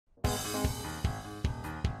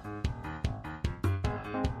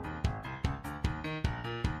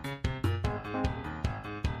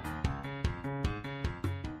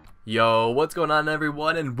Yo, what's going on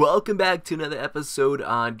everyone, and welcome back to another episode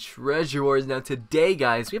on Treasure Wars. Now today,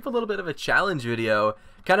 guys, we have a little bit of a challenge video,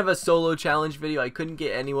 kind of a solo challenge video. I couldn't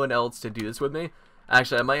get anyone else to do this with me.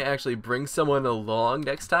 Actually, I might actually bring someone along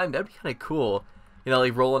next time. That'd be kind of cool. You know,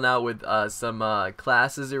 like rolling out with some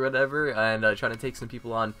classes or whatever, and trying to take some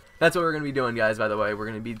people on. That's what we're going to be doing, guys, by the way. We're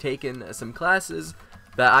going to be taking some classes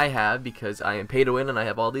that I have because I am pay to win and I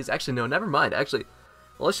have all these. Actually, no, never mind. Actually,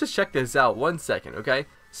 let's just check this out 1 second, okay?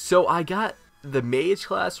 So I got the mage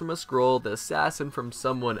class from a scroll, the assassin from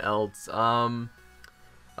someone else, the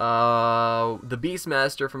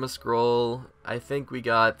beastmaster from a scroll. I think we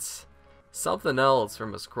got something else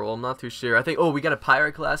from a scroll. I'm not too sure. I think, oh, we got a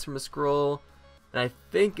pirate class from a scroll, and I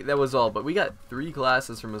think that was all. But we got 3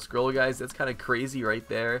 classes from a scroll, guys. That's kind of crazy right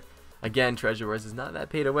there. Again, Treasure Wars is not that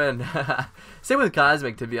pay to win. Same with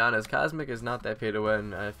Cosmic, to be honest. Cosmic is not that pay to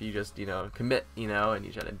win if you just, you know, commit, you know, and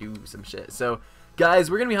you try to do some shit. So, guys,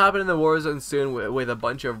 we're going to be hopping in the Warzone soon with a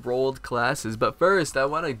bunch of rolled classes. But first, I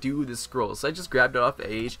want to do the scroll. So I just grabbed it off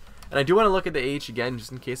the H. And I do want to look at the H again,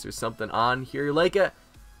 just in case there's something on here. Like a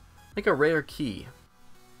rare key.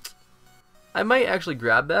 I might actually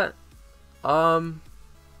grab that.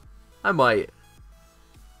 I might.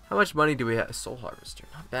 How much money do we have? Soul Harvester.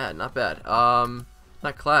 Not bad, not bad.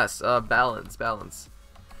 Not class. Balance.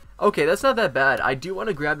 Okay, that's not that bad. I do want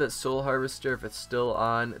to grab that Soul Harvester if it's still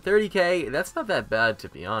on. 30k, that's not that bad, to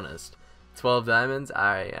be honest. 12 diamonds,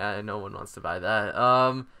 no one wants to buy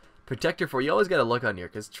that. Protector 4, you always gotta look on here,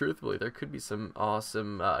 because truthfully, there could be some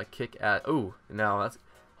awesome kick at. Ooh, no, that's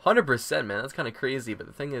 100%, man. That's kind of crazy, but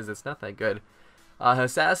the thing is, it's not that good.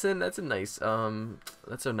 Assassin, that's a nice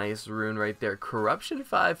rune right there. Corruption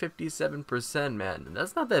 5, 57%, man.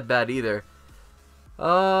 That's not that bad either.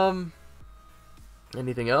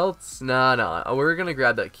 Anything else? No. We're gonna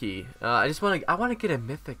grab that key. I want to get a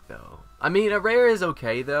mythic though. I mean, a rare is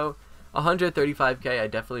okay though. 135k, I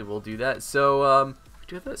definitely will do that. So, we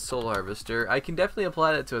do have that Soul Harvester. I can definitely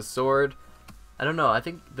apply that to a sword. I don't know. I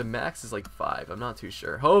think the max is like 5. I'm not too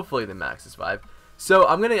sure. Hopefully the max is 5. So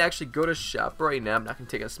I'm gonna actually go to shop right now. I'm not gonna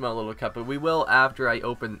take a small little cup, but we will after I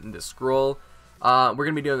open the scroll. We're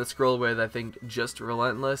gonna be doing the scroll with, I think, just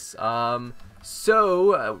Relentless.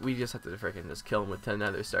 So we just have to freaking just kill him with 10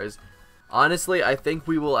 nether stars. Honestly, I think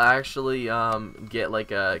we will actually get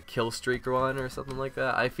like a kill streak one or something like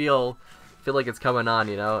that. I feel like it's coming on,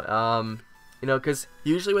 you know. Because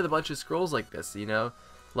usually with a bunch of scrolls like this, you know,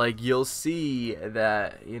 like you'll see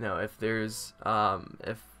that, you know, if there's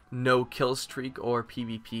if no kill streak or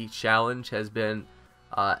PvP challenge has been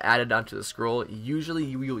added onto the scroll, usually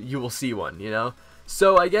you will see one, you know.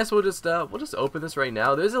 So I guess we'll just open this right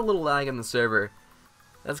now. There's a little lag in the server.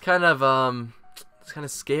 That's kind of it's kind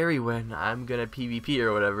of scary when I'm gonna PvP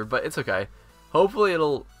or whatever, but it's okay. Hopefully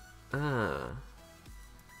it'll.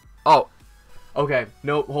 Oh, okay.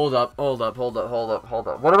 No, hold up.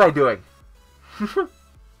 What am I doing?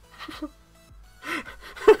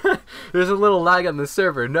 There's a little lag on the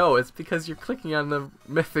server. No, it's because you're clicking on the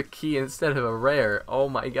mythic key instead of a rare. Oh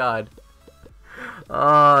my god.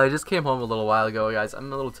 I just came home a little while ago, guys.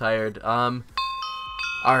 I'm a little tired.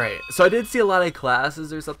 Alright, so I did see a lot of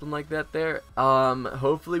classes or something like that there.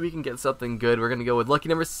 Hopefully we can get something good. We're gonna go with lucky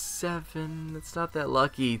number 7. It's not that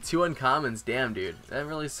lucky. 2 uncommons. Damn, dude. That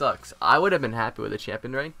really sucks. I would have been happy with a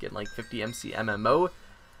champion rank, getting like 50 MC MMO.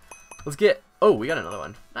 Let's get. Oh, we got another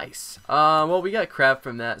one. Nice. Well, we got crap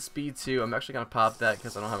from that. Speed 2. I'm actually gonna pop that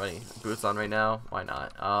because I don't have any boots on right now. Why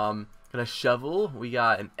not? Got a shovel. We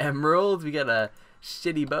got an emerald. We got a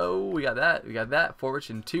shitty bow. We got that. We got that.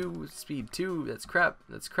 Fortune 2. Speed 2. That's crap.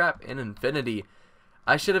 That's crap. And infinity.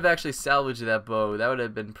 I should have actually salvaged that bow. That would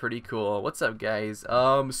have been pretty cool. What's up, guys?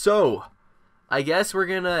 So I guess we're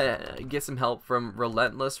gonna get some help from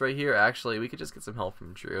Relentless right here. Actually, we could just get some help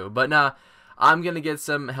from Drew. But nah. I'm going to get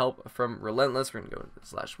some help from Relentless. We're going to go into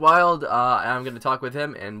 /wild. I'm going to talk with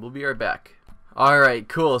him, and we'll be right back. Alright,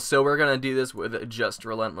 cool. So we're going to do this with just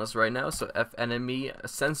Relentless right now. So F enemy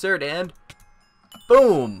censored, and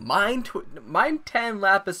boom! Mine 10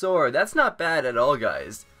 Lapis Ore. That's not bad at all,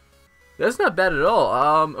 guys. That's not bad at all.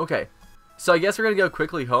 Okay. So I guess we're going to go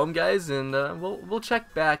quickly home, guys, and we'll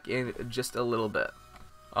check back in just a little bit.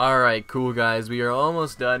 Alright, cool, guys. We are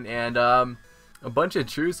almost done, and a bunch of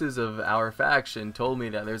truces of our faction told me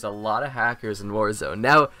that there's a lot of hackers in Warzone.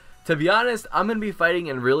 Now, to be honest, I'm going to be fighting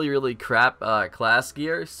in really crap class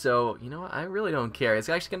gear, so, you know what, I really don't care. It's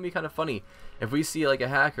actually going to be kind of funny if we see, like, a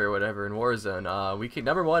hacker or whatever in Warzone. We can,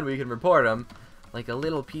 number one, we can report him. Like a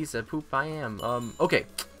little piece of poop I am. Okay.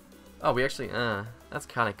 Oh, we actually, that's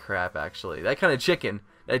kind of crap, actually. That kind of chicken.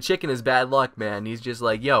 That chicken is bad luck, man. He's just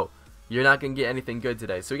like, yo, you're not gonna get anything good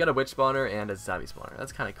today. So we got a witch spawner and a zombie spawner.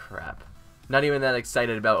 That's kind of crap. Not even that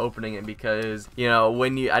excited about opening it because, you know, I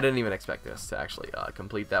didn't even expect this to actually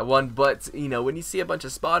complete that one. But, you know, when you see a bunch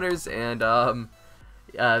of spawners and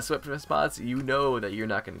swept spots, you know that you're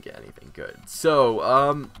not going to get anything good.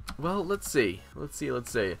 So, well, let's see.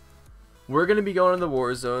 We're going to be going to the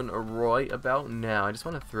war zone right about now. I just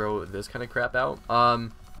want to throw this kind of crap out.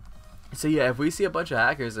 So yeah, if we see a bunch of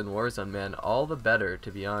hackers in Warzone, man, all the better,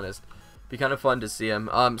 to be honest. Be kind of fun to see them.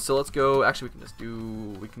 So let's go. Actually,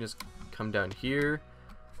 we can just come down here.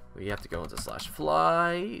 We have to go into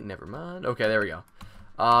 /fly. Never mind. Okay, there we go.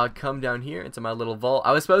 Come down here into my little vault.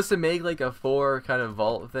 I was supposed to make like a 4 kind of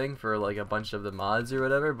vault thing for like a bunch of the mods or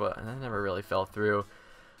whatever, but that never really fell through.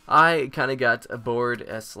 I kind of got bored /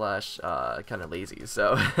 kind of lazy.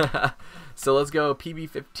 So so let's go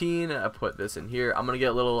PB15. Put this in here. I'm gonna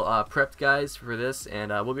get a little prepped, guys, for this,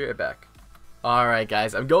 and we'll be right back. Alright,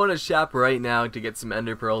 guys, I'm going to shop right now to get some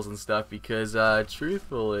ender pearls and stuff because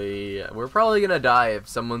truthfully we're probably gonna die if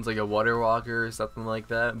someone's like a water walker or something like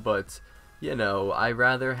that, but you know, I'd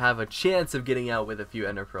rather have a chance of getting out with a few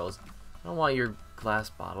ender pearls. I don't want your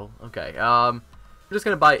glass bottle. Okay, I'm just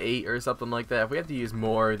gonna buy 8 or something like that. If we have to use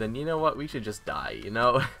more, then you know what, we should just die, you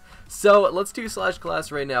know. So let's do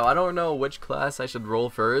 /class right now. I don't know which class I should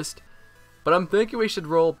roll first, but I'm thinking we should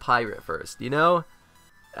roll pirate first, you know.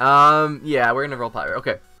 Yeah, we're gonna roll pirate.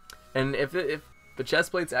 Okay, and if the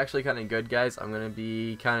chest plate's actually kind of good, guys, I'm gonna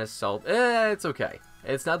be kind of it's okay.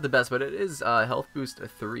 It's not the best, but it is health boost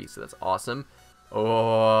 3, so that's awesome.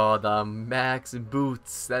 Oh, the max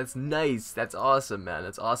boots. That's nice. That's awesome, man.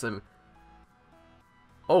 That's awesome.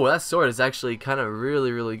 Oh, that sword is actually kind of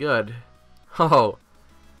really good. Oh,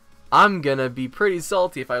 I'm gonna be pretty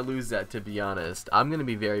salty if I lose that, to be honest. I'm gonna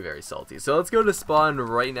be very salty. So let's go to spawn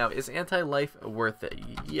right now. Is anti-life worth it?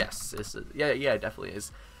 Yes. Yeah, it definitely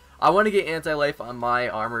is. I want to get anti-life on my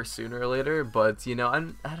armor sooner or later, but you know,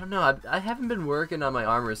 I don't know. I haven't been working on my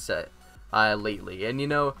armor set lately, and you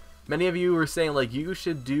know, many of you were saying like you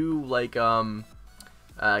should do like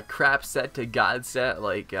crap set to god set,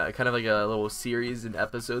 like kind of like a little series and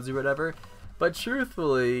episodes or whatever. But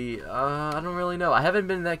truthfully, I don't really know. I haven't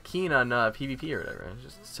been that keen on PvP or whatever. There's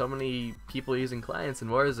just so many people using clients in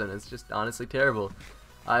Warzone. It's just honestly terrible.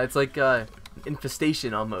 It's like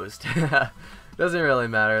infestation almost. Doesn't really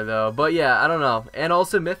matter though. But yeah, I don't know. And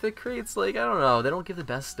also Mythic crates, like, I don't know. They don't give the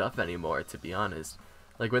best stuff anymore, to be honest.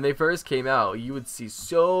 Like when they first came out, you would see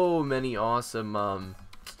so many awesome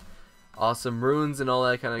awesome runes and all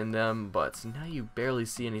that kind of in them. But now you barely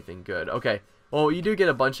see anything good. Okay. Well, you do get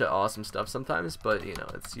a bunch of awesome stuff sometimes, but, you know,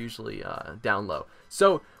 it's usually down low.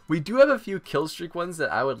 So, we do have a few kill streak ones that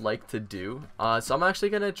I would like to do. So, I'm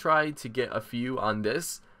actually going to try to get a few on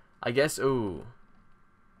this. I guess, ooh.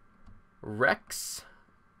 Rex.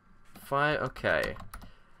 5, okay.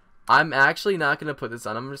 I'm actually not going to put this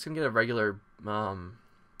on. I'm just going to get a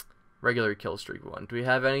regular kill streak one. Do we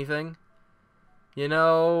have anything? You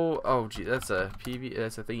know, oh, gee, that's a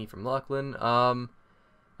thingy from Lachlan.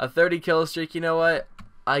 A 30 kill streak, you know what?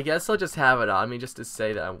 I guess I'll just have it on me just to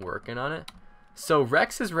say that I'm working on it. So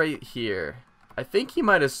Rex is right here. I think he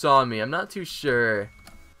might have saw me. I'm not too sure.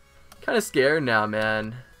 Kind of scared now,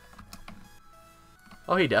 man.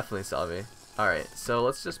 Oh, he definitely saw me. Alright, so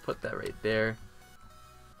let's just put that right there.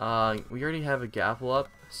 We already have a gapple up,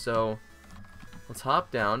 so let's hop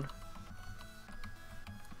down.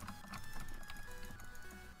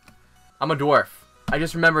 I'm a dwarf. I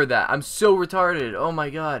just remembered that. I'm so retarded. Oh my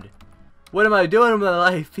god. What am I doing in my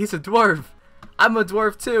life? He's a dwarf. I'm a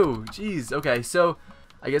dwarf too. Jeez. Okay, so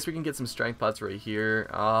I guess we can get some strength pots right here.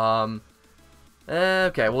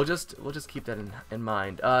 Okay, we'll just keep that in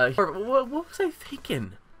mind. What was I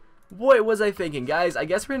thinking? What was I thinking, guys? I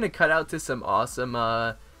guess we're gonna cut out to some awesome,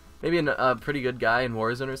 maybe a pretty good guy in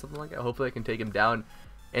Warzone or something like that. Hopefully, I can take him down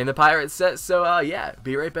in the pirate set. So yeah,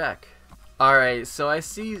 be right back. Alright, so I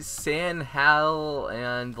see San Hal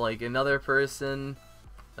and like another person.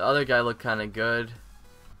 The other guy looked kind of good.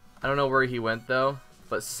 I don't know where he went though.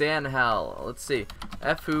 But San Hal, let's see.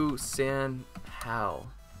 Fu San Hal.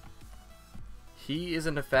 He is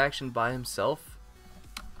in a faction by himself.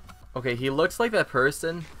 Okay, he looks like that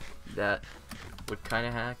person that would kind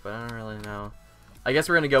of hack, but I don't really know. I guess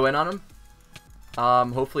we're gonna go in on him.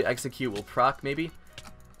 Hopefully execute will proc maybe.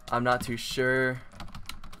 I'm not too sure.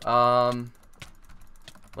 Let's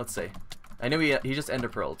see. I knew he just ender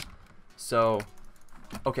pearled. So,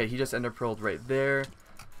 okay, he just ender pearled right there.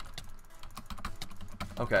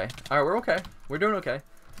 Okay. Alright, we're okay. We're doing okay.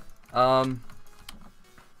 I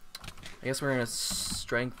guess we're gonna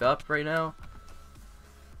strength up right now.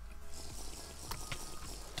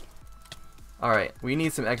 Alright, we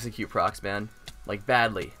need some execute procs, man. Like,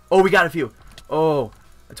 badly. Oh, we got a few. Oh,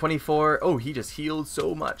 a 24. Oh, he just healed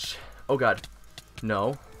so much. Oh, God.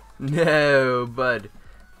 No. No, bud.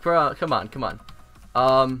 Come on, come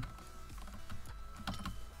on.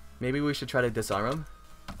 Maybe we should try to disarm him?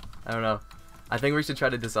 I don't know. I think we should try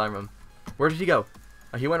to disarm him. Where did he go?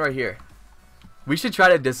 Oh, he went right here. We should try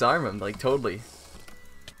to disarm him, like, totally.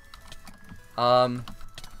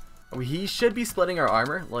 He should be splitting our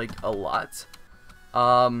armor, like, a lot.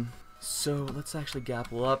 So, let's actually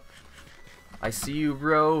gapple up. I see you,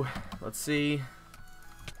 bro. Let's see.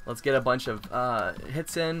 Let's get a bunch of,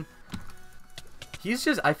 hits in. He's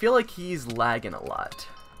just, I feel like he's lagging a lot.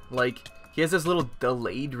 Like, he has those little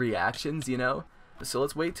delayed reactions, you know? So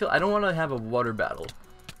let's wait till, I don't want to have a water battle.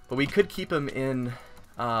 But we could keep him in,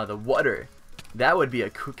 the water. That would be a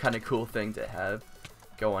kind of cool thing to have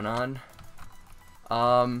going on.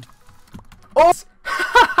 Oh!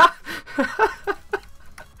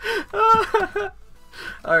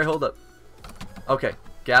 Alright, hold up. Okay,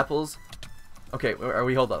 Gapples. Okay, are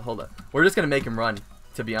we, hold up. We're just gonna make him run,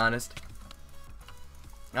 to be honest.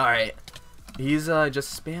 Alright. He's,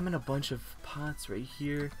 just spamming a bunch of pots right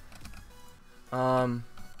here.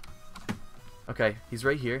 Okay, he's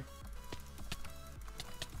right here.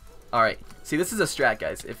 Alright. See, this is a strat,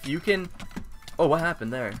 guys. If you can... Oh, what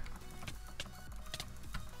happened there?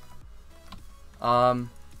 Oh,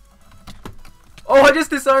 I just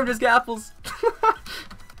disarmed his Gapples.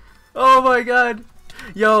 Oh my god.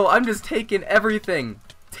 Yo, I'm just taking everything.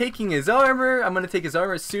 Taking his armor. I'm gonna take his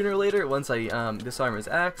armor sooner or later once I disarm his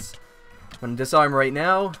axe. I'm gonna disarm right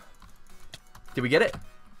now. Did we get it?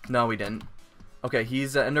 No, we didn't. Okay,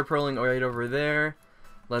 he's ender pearling right over there.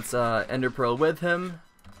 Let's ender pearl with him.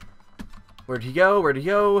 Where'd he go? Where'd he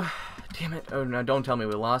go? Damn it. Oh no, don't tell me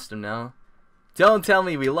we lost him now. Don't tell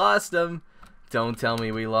me we lost him. Don't tell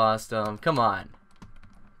me we lost him. Come on.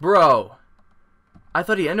 Bro. I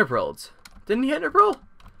thought he ender pearled. Didn't he ender pearl?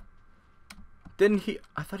 Didn't he?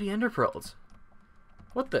 I thought he ender pearled.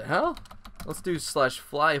 What the hell? Let's do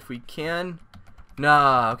 /fly if we can.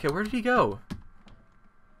 Nah. Okay, where did he go?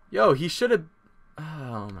 Yo, he should have...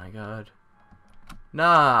 Oh my god.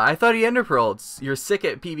 Nah, I thought he ender pearled. You're sick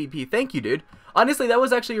at PvP. Thank you, dude. Honestly, that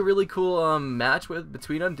was actually a really cool match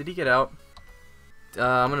between them. Did he get out?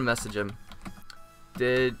 I'm gonna message him.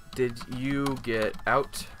 Did you get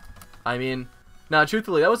out? I mean, nah,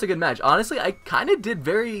 truthfully, that was a good match. Honestly, I kind of did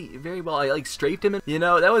very, very well. I like strafed him. You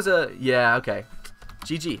know, that was a... Yeah, okay.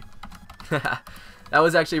 GG. That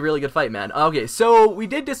was actually a really good fight, man. Okay, so we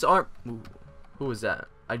did disarm... Ooh, who was that?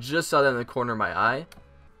 I just saw that in the corner of my eye.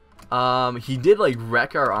 He did like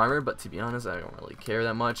wreck our armor, but to be honest, I don't really care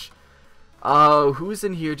that much. Who's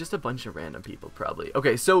in here? Just a bunch of random people, probably.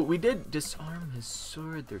 Okay, so we did disarm his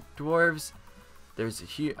sword. They're dwarves. There's a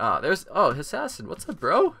here. There's assassin. What's up,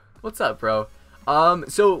 bro? What's up, bro?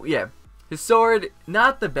 So yeah, his sword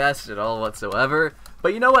not the best at all whatsoever.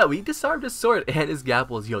 But you know what? We disarmed his sword and his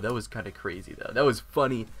Gapples. Yo, that was kind of crazy though. That was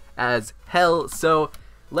funny as hell. So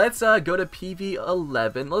let's go to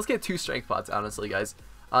PV11. Let's get 2 strength pots, honestly, guys.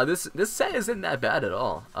 This set isn't that bad at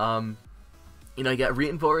all. You know, you got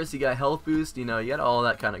reinforce, you got health boost, you know, you got all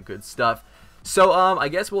that kind of good stuff. So I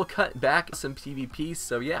guess we'll cut back some PvP.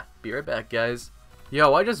 So yeah, be right back, guys.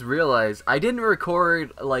 Yo, I just realized I didn't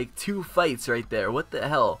record like 2 fights right there. What the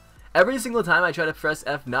hell? Every single time I try to press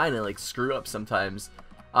F9, I like screw up sometimes.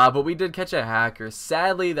 But we did catch a hacker.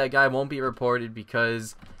 Sadly, that guy won't be reported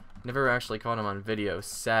because never actually caught him on video,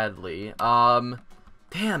 sadly. Damn,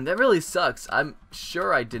 that really sucks. I'm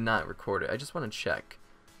sure I did not record it. I just want to check.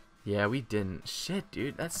 Yeah, we didn't. Shit,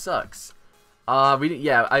 dude, that sucks.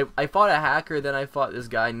 Yeah, I fought a hacker, then I fought this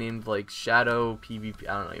guy named like Shadow PvP.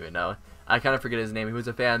 I don't even know. I kind of forget his name. He was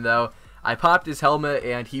a fan though. I popped his helmet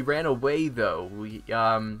and he ran away though. He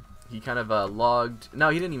kind of logged. No,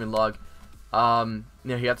 he didn't even log. You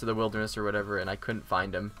know, he got to the wilderness or whatever, and I couldn't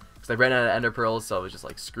find him because I ran out of ender pearls, so I was just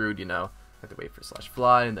like screwed. You know, I had to wait for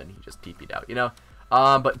 /fly, and then he just TP'd out. You know.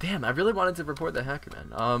 But damn, I really wanted to report the hacker,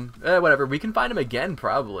 man. Whatever. We can find him again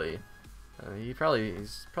probably. He's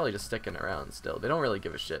probably just sticking around still. They don't really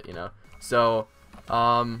give a shit, you know. So,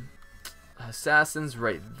 assassin's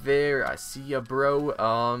right there. I see ya,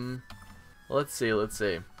 bro. Let's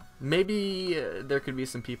see. Maybe there could be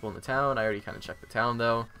some people in the town. I already kind of checked the town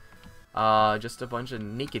though. Just a bunch of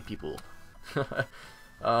naked people. There's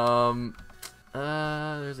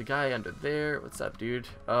a guy under there. What's up, dude?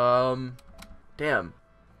 Damn.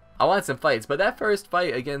 I want some fights, but that first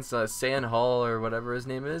fight against San Hall or whatever his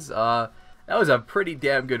name is, that was a pretty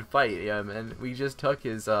damn good fight. Yeah, man. We just took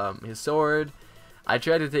his sword. I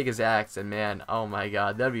tried to take his axe, and man, oh my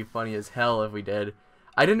god, that'd be funny as hell if we did.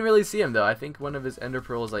 I didn't really see him though. I think one of his ender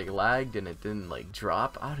pearls like lagged and it didn't like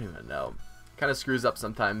drop. I don't even know. Kind of screws up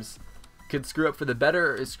sometimes. Could screw up for the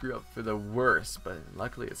better or screw up for the worse, but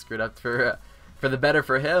luckily it screwed up for the better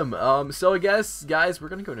for him. So I guess guys, we're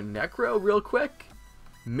gonna go to Necro real quick.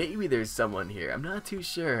 Maybe there's someone here. I'm not too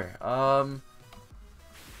sure. Oh,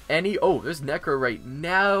 there's Necro right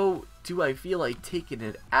now. Do I feel like taking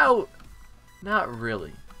it out? Not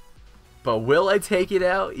really. But will I take it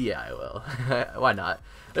out? Yeah, I will. Why not?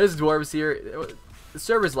 There's dwarves here. The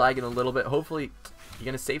server's lagging a little bit. Hopefully, you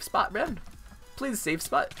gonna safe spot, man? Please safe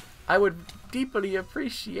spot. I would deeply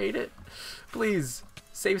appreciate it. Please,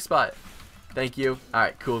 safe spot. Thank you.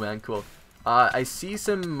 Alright, cool, man, cool. I see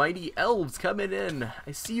some mighty elves coming in.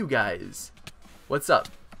 I see you guys. What's up?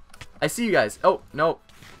 I see you guys. Oh, no.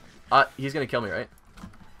 He's gonna kill me, right?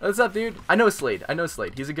 What's up, dude? I know Slade. I know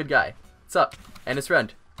Slade. He's a good guy. What's up? And his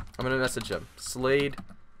friend. I'm gonna message him. Slade.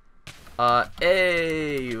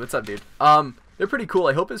 Hey, what's up, dude? They're pretty cool.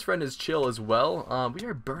 I hope his friend is chill as well. We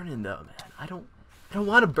are burning though, man. I don't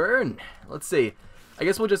want to burn. Let's see. I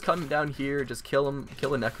guess we'll just come down here, just kill him,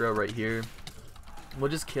 kill a Necro right here. We'll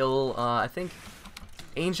just kill, I think,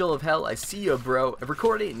 Angel of Hell. I see you, bro.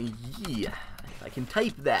 Recording. Yeah, I can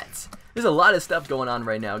type that. There's a lot of stuff going on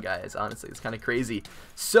right now, guys. Honestly, it's kind of crazy.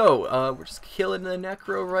 So, we're just killing the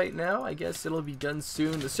Necro right now. I guess it'll be done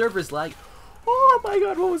soon. The server's lag. Oh my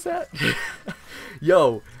god, what was that?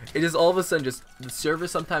 Yo, it is all of a sudden just, the server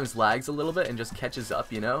sometimes lags a little bit and just catches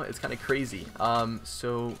up, you know? It's kind of crazy.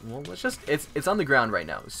 So, well, let's just, it's on the ground right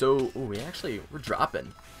now. So, ooh, we're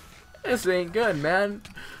dropping. This ain't good, man.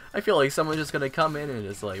 I feel like someone's just gonna come in and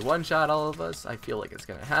just like one-shot all of us. I feel like it's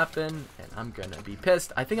gonna happen, and I'm gonna be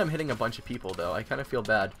pissed. I think I'm hitting a bunch of people, though. I kind of feel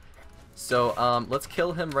bad. So, let's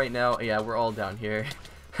kill him right now. Yeah, we're all down here.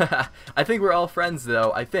 I think we're all friends,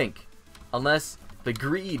 though. I think. Unless the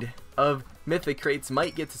greed of mythic crates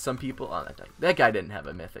might get to some people. Oh, that guy didn't have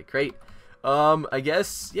a mythic crate. I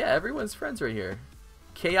guess, yeah, everyone's friends right here.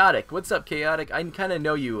 Chaotic. What's up, Chaotic? I kind of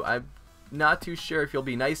know you. I'm not too sure if you'll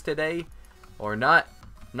be nice today or not.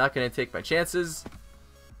 I'm not going to take my chances.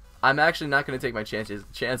 I'm actually not going to take my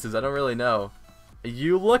chances. I don't really know.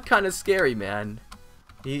 You look kind of scary, man.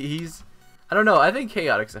 He's... I don't know. I think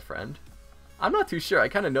Chaotic's a friend. I'm not too sure. I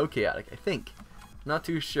kind of know Chaotic, I think. Not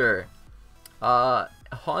too sure.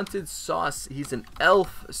 Haunted Sauce. He's an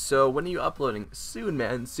elf. So when are you uploading? Soon,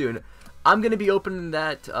 man. Soon. I'm going to be opening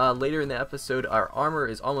that later in the episode. Our armor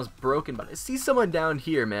is almost broken, but I see someone down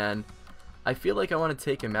here, man. I feel like I want to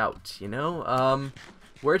take him out, you know?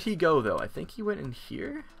 Where'd he go, though? I think he went in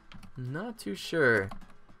here? Not too sure.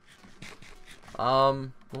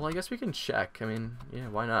 Well, I guess we can check. I mean, yeah,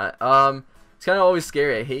 why not? It's kind of always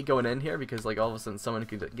scary. I hate going in here because, like, all of a sudden someone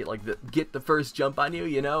could get the first jump on you,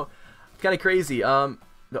 you know? It's kind of crazy.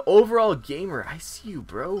 The overall gamer, I see you,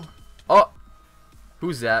 bro. Oh!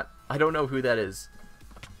 Who's that? I don't know who that is.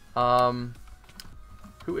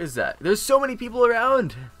 Who is that? There's so many people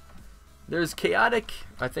around! There's Chaotic.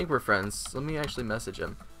 I think we're friends. Let me actually message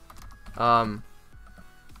him.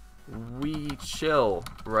 We chill,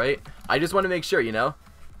 right? I just want to make sure, you know?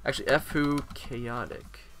 Actually, F who?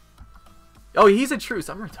 Chaotic. Oh, he's a truce.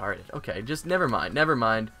 I'm retarded. Okay, just never mind. Never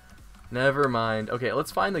mind. Never mind. Okay,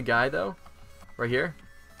 let's find the guy, though. Right here.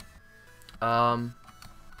 Alright,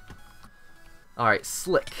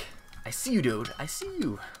 Slick. I see you, dude. I see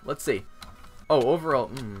you. Let's see. Oh, overall.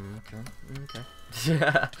 Okay.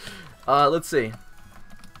 Yeah. Let's see.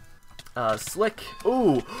 Slick.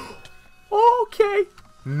 Ooh. Okay.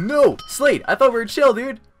 No. Slade. I thought we were chill,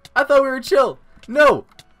 dude. I thought we were chill. No.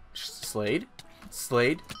 Slade.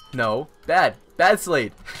 Slade. No. Bad. Bad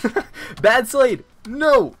Slade. Bad Slade.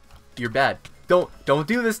 No. You're bad. Don't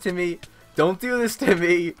do this to me. Don't do this to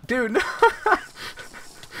me. Dude, no.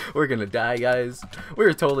 We're gonna die, guys.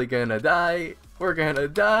 We're totally gonna die. We're gonna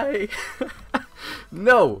die.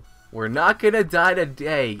 No. We're not gonna die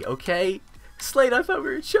today, okay? Slade, I thought we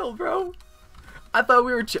were chill, bro. I thought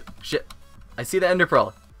we were chill. Shit. I see the ender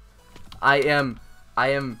pearl. I am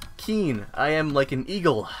keen. I am like an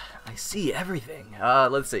eagle. I see everything.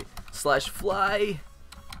 Let's see. Slash fly.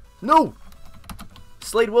 No!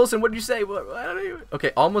 Slade Wilson, what did you say?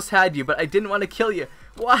 Okay, almost had you, but I didn't want to kill you.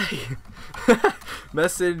 Why?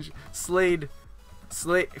 Message Slade.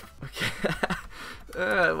 Okay.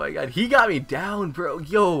 Oh my god, he got me down, bro.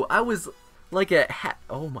 Yo, I was like a hat.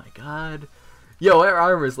 Oh my god. Yo, our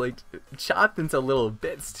armor's like chopped into little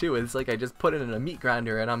bits too. It's like I just put it in a meat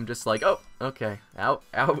grinder and I'm just like, oh, okay. Out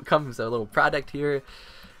comes a little product here.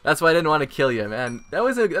 That's why I didn't want to kill you, man. That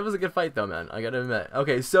was a good fight though, man. I gotta admit.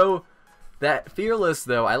 Okay, so That Fearless,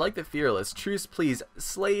 though, I like the Fearless. Truce, please.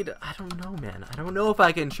 Slade, I don't know, man. I don't know if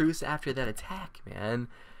I can truce after that attack, man.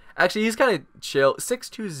 Actually, he's kind of chill.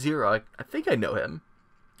 620, I think I know him.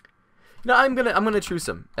 No, I'm gonna truce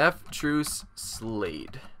him. F truce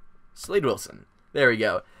Slade. Slade Wilson. There we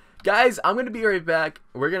go. Guys, I'm gonna be right back.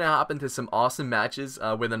 We're gonna hop into some awesome matches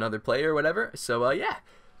with another player or whatever. So yeah,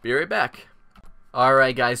 be right back.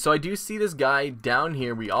 Alright guys, so I do see this guy down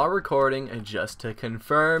here. We are recording, and just to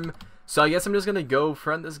confirm. So I guess I'm just going to go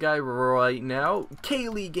friend this guy right now.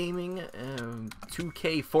 Kaylee Gaming,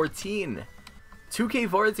 2K14.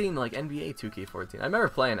 2K14, like NBA 2K14. I remember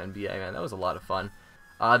playing NBA, man. That was a lot of fun.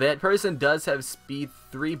 That person does have speed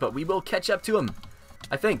 3, but we will catch up to him.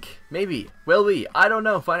 I think. Maybe. Will we? I don't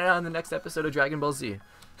know. Find out in the next episode of Dragon Ball Z.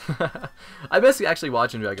 I basically actually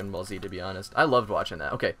watching Dragon Ball Z, to be honest. I loved watching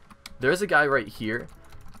that. Okay. There's a guy right here,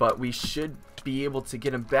 but we should be able to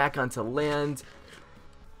get him back onto land.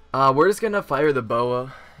 We're just gonna fire the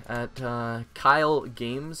boa at Kyle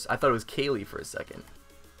Games. I thought it was Kaylee for a second.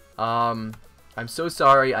 I'm so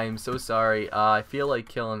sorry. I am so sorry. I feel like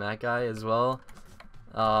killing that guy as well.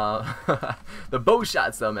 The bow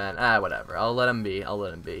shots though, man. Whatever. I'll let him be. I'll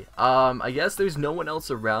let him be. I guess there's no one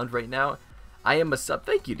else around right now. I am a sub.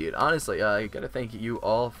 Thank you, dude. Honestly, I gotta thank you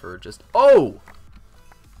all for just. Oh,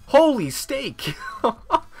 holy steak!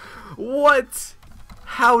 What?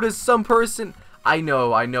 How does some person? I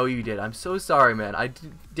know you did. I'm so sorry, man. I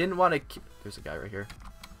didn't want to. There's a guy right here.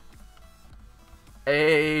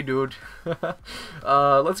 Hey, dude.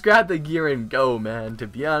 Let's grab the gear and go, man. To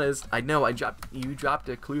be honest, I know you dropped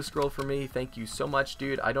a clue scroll for me. Thank you so much,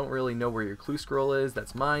 dude. I don't really know where your clue scroll is.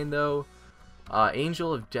 That's mine, though.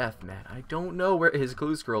 Angel of Death, man. I don't know where his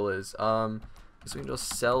clue scroll is. So we can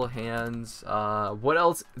just sell hands. What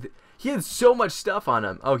else? He had so much stuff on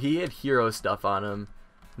him. Oh, he had hero stuff on him.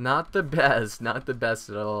 Not the best. Not the best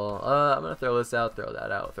at all. I'm going to throw this out. Throw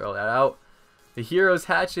that out. Throw that out. The Hero's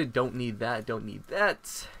Hatchet. Don't need that. Don't need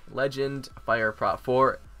that. Legend. Fire Prop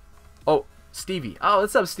 4. Oh, Stevie. Oh,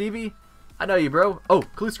 what's up, Stevie? I know you, bro. Oh,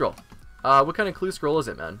 clue scroll. What kind of clue scroll is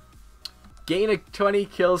it, man? Gain a 20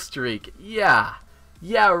 kill streak. Yeah.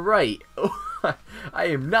 Yeah, right. I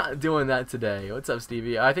am not doing that today. What's up,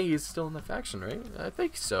 Stevie? I think he's still in the faction, right? I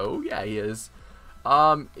think so. Yeah, he is.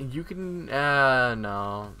 You can,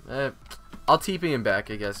 no. I'll TP him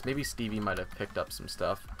back, I guess. Maybe Stevie might have picked up some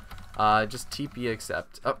stuff. Just TP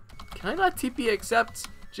accept. Oh, can I not TP accept?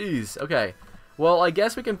 Jeez, okay. Well, I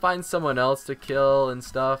guess we can find someone else to kill and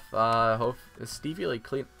stuff. Hope is Stevie like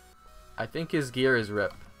clean? I think his gear is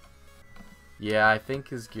ripped. Yeah, I think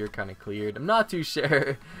his gear kind of cleared. I'm not too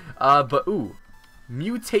sure. But ooh,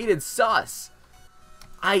 mutated sauce.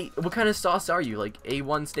 What kind of sauce are you? Like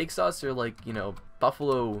A1 steak sauce or like, you know,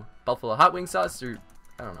 buffalo hot wing sauce, or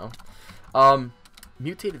I don't know.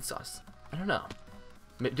 Mutated sauce. I don't know.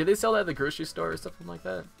 Do they sell that at the grocery store or something like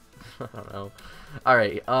that? I don't know. All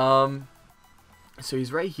right. So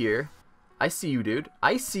he's right here. I see you, dude.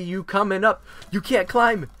 I see you coming up. You can't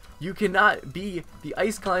climb. You cannot be the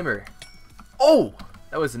ice climber. Oh,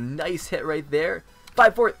 that was a nice hit right there.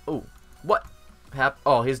 5-4. Oh, what?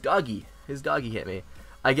 Oh, his doggy. His doggy hit me.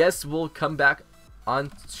 I guess we'll come back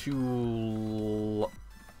onto.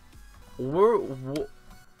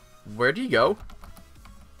 Where do you go?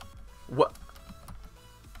 What?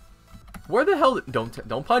 Where the hell?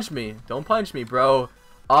 Don't punch me. Don't punch me, bro.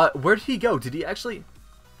 Where did he go? Did he actually?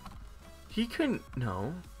 He couldn't.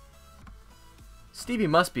 No. Stevie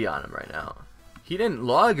must be on him right now. He didn't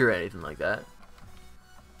log or anything like that.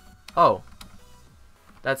 Oh.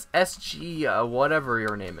 That's SG, whatever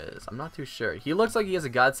your name is. I'm not too sure. He looks like he has a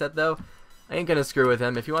god set, though. I ain't gonna screw with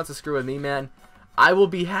him. If he wants to screw with me, man, I will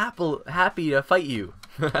be happy to fight you.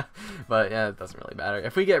 But, yeah, it doesn't really matter.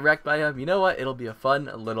 If we get wrecked by him, you know what? It'll be a fun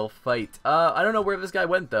little fight. I don't know where this guy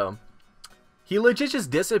went, though. He legit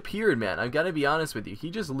just disappeared, man. I've got to be honest with you.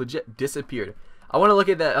 He just legit disappeared. I want to look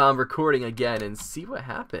at that recording again and see what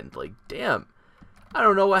happened. Like, damn. I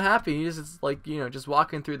don't know what happened. He just, like, you know, just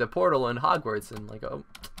walking through the portal in Hogwarts and, like, oh,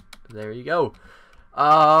 there you go.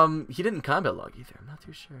 He didn't combat log either. I'm not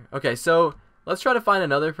too sure. Okay, so let's try to find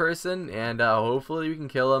another person, and hopefully we can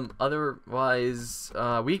kill him. Otherwise,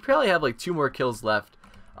 we probably have, like, 2 more kills left.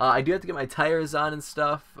 I do have to get my tires on and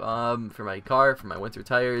stuff for my car, for my winter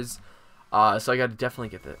tires. So I got to definitely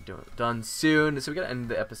get that done soon. So we got to end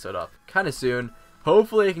the episode off kind of soon.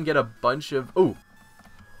 Hopefully I can get a bunch of... Oh.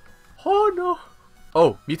 Oh, no.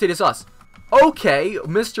 Oh, mutated sauce. Okay,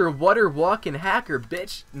 Mr. Water Walking Hacker,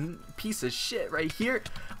 bitch. Piece of shit right here.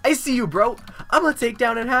 I see you, bro. I'm going to take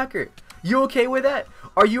down a hacker. You okay with that?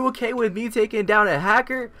 Are you okay with me taking down a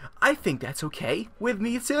hacker? I think that's okay with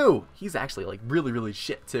me, too. He's actually, like, really, really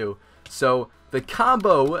shit, too. So the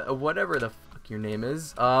combo, whatever the fuck your name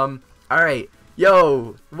is, alright,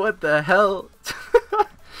 yo, what the hell?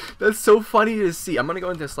 That's so funny to see. I'm gonna go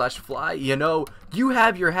into /fly. You know, you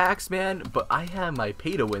have your hacks, man, but I have my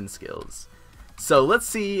pay-to-win skills. So let's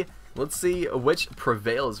see which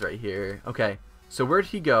prevails right here. Okay, so where'd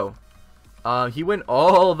he go? He went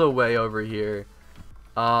all the way over here.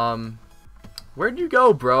 Where'd you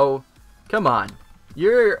go, bro? Come on.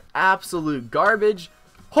 You're absolute garbage.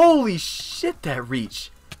 Holy shit, that reach.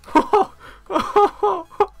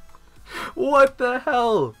 What the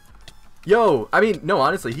hell? Yo, I mean, no,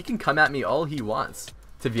 honestly, he can come at me all he wants,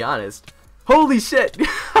 to be honest. Holy shit.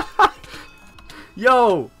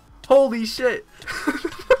 Yo, holy shit.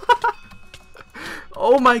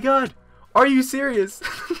 Oh my god. Are you serious?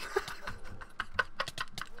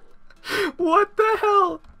 What the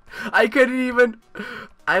hell? I couldn't even...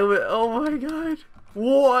 oh my god.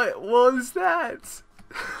 What was that?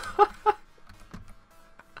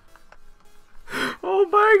 Oh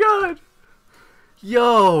my god.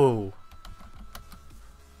 Yo.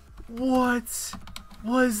 What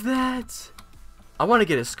was that? I want to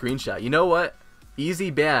get a screenshot. You know what?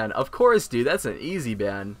 Easy ban. Of course, dude. That's an easy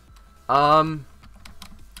ban. I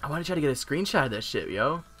want to try to get a screenshot of that shit,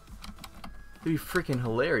 yo. It'd be freaking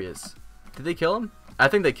hilarious. Did they kill him? I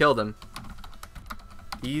think they killed him.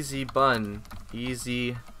 Easy bun.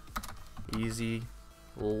 Easy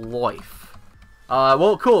life.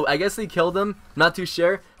 Well, cool. I guess they killed him. Not too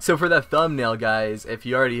sure. So for the thumbnail, guys, if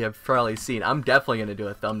you already have probably seen, I'm definitely going to do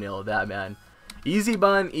a thumbnail of that, man. Easy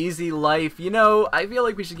bun, easy life. You know, I feel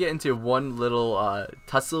like we should get into one little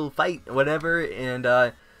tussle fight, whatever,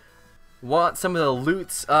 and want some of the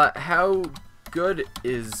loots. How good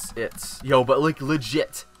is it? Yo, but like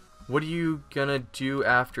legit. What are you gonna do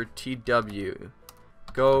after TW?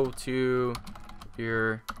 Go to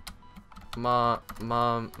your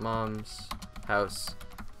mom's house.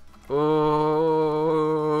 Oh.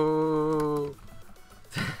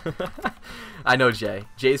 I know Jay.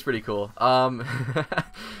 Jay's pretty cool. Well,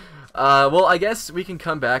 I guess we can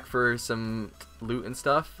come back for some loot and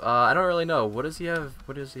stuff. I don't really know. What does he have?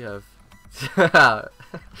 What does he have?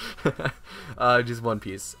 Just one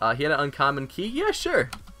piece. He had an uncommon key. Yeah, sure.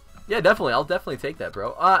 Yeah, definitely. I'll definitely take that,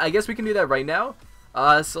 bro. I guess we can do that right now.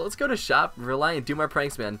 So let's go to shop, Reliant, do more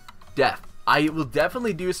pranks, man. I will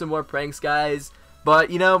definitely do some more pranks, guys. But,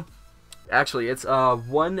 you know, actually, it's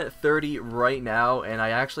 1:30 right now, and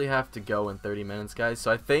I actually have to go in 30 minutes, guys. So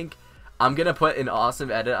I think I'm going to put an awesome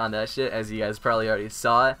edit on that shit, as you guys probably already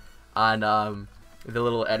saw on the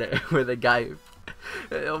little edit where the guy...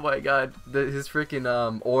 Oh my god, his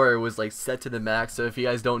freaking aura was like set to the max. So if you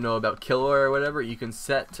guys don't know about kill aura or whatever, you can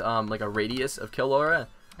set like a radius of kill aura,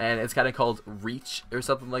 and it's kind of called reach or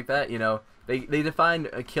something like that. You know, they define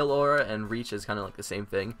a kill aura and reach as kind of like the same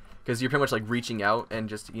thing, because you're pretty much like reaching out and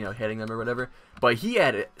just, you know, hitting them or whatever. But he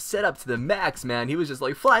had it set up to the max, man. He was just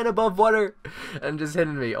like flying above water and just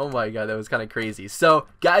hitting me. Oh my god, that was kind of crazy. So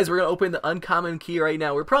guys, we're gonna open the uncommon key right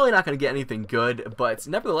now. We're probably not gonna get anything good, but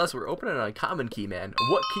nevertheless, we're opening an uncommon key, man.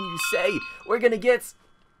 What can you say? We're gonna get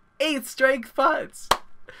 8 strength pots.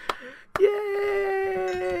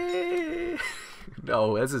 Yay!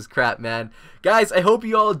 No, this is crap, man. Guys, I hope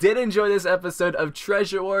you all did enjoy this episode of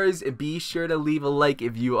Treasure Wars. Be sure to leave a like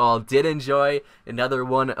if you all did enjoy. Another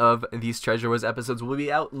one of these Treasure Wars episodes will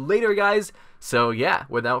be out later, guys. So, yeah,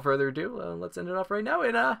 without further ado, let's end it off right now.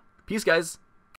 And, peace, guys.